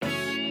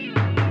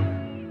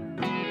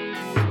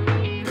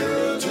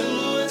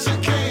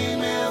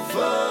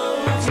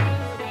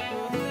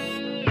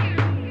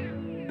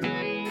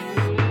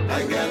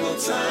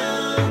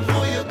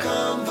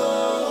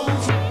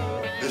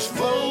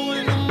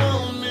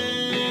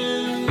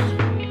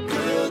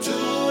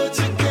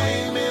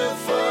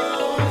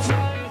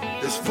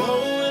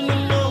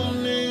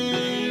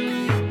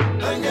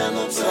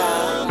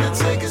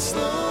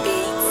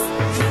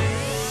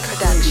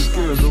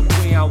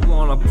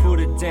wanna put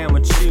it down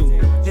with you.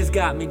 It's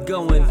got me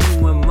going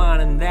through my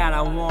mind and that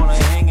I wanna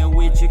hang it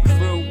with your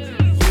crew.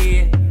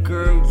 Yeah,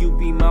 girl, you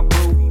be my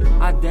boo.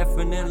 I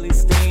definitely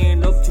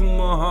stand up to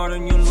my heart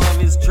and your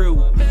love is true.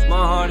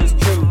 My heart is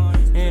true,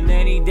 and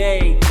any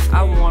day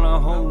I wanna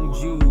hold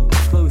you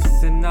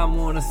close and I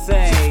wanna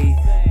say,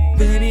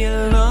 baby,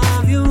 I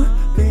love you,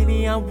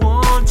 baby, I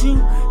want you,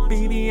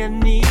 baby, I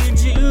need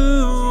you.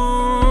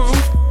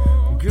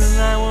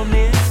 Girl, I will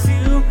miss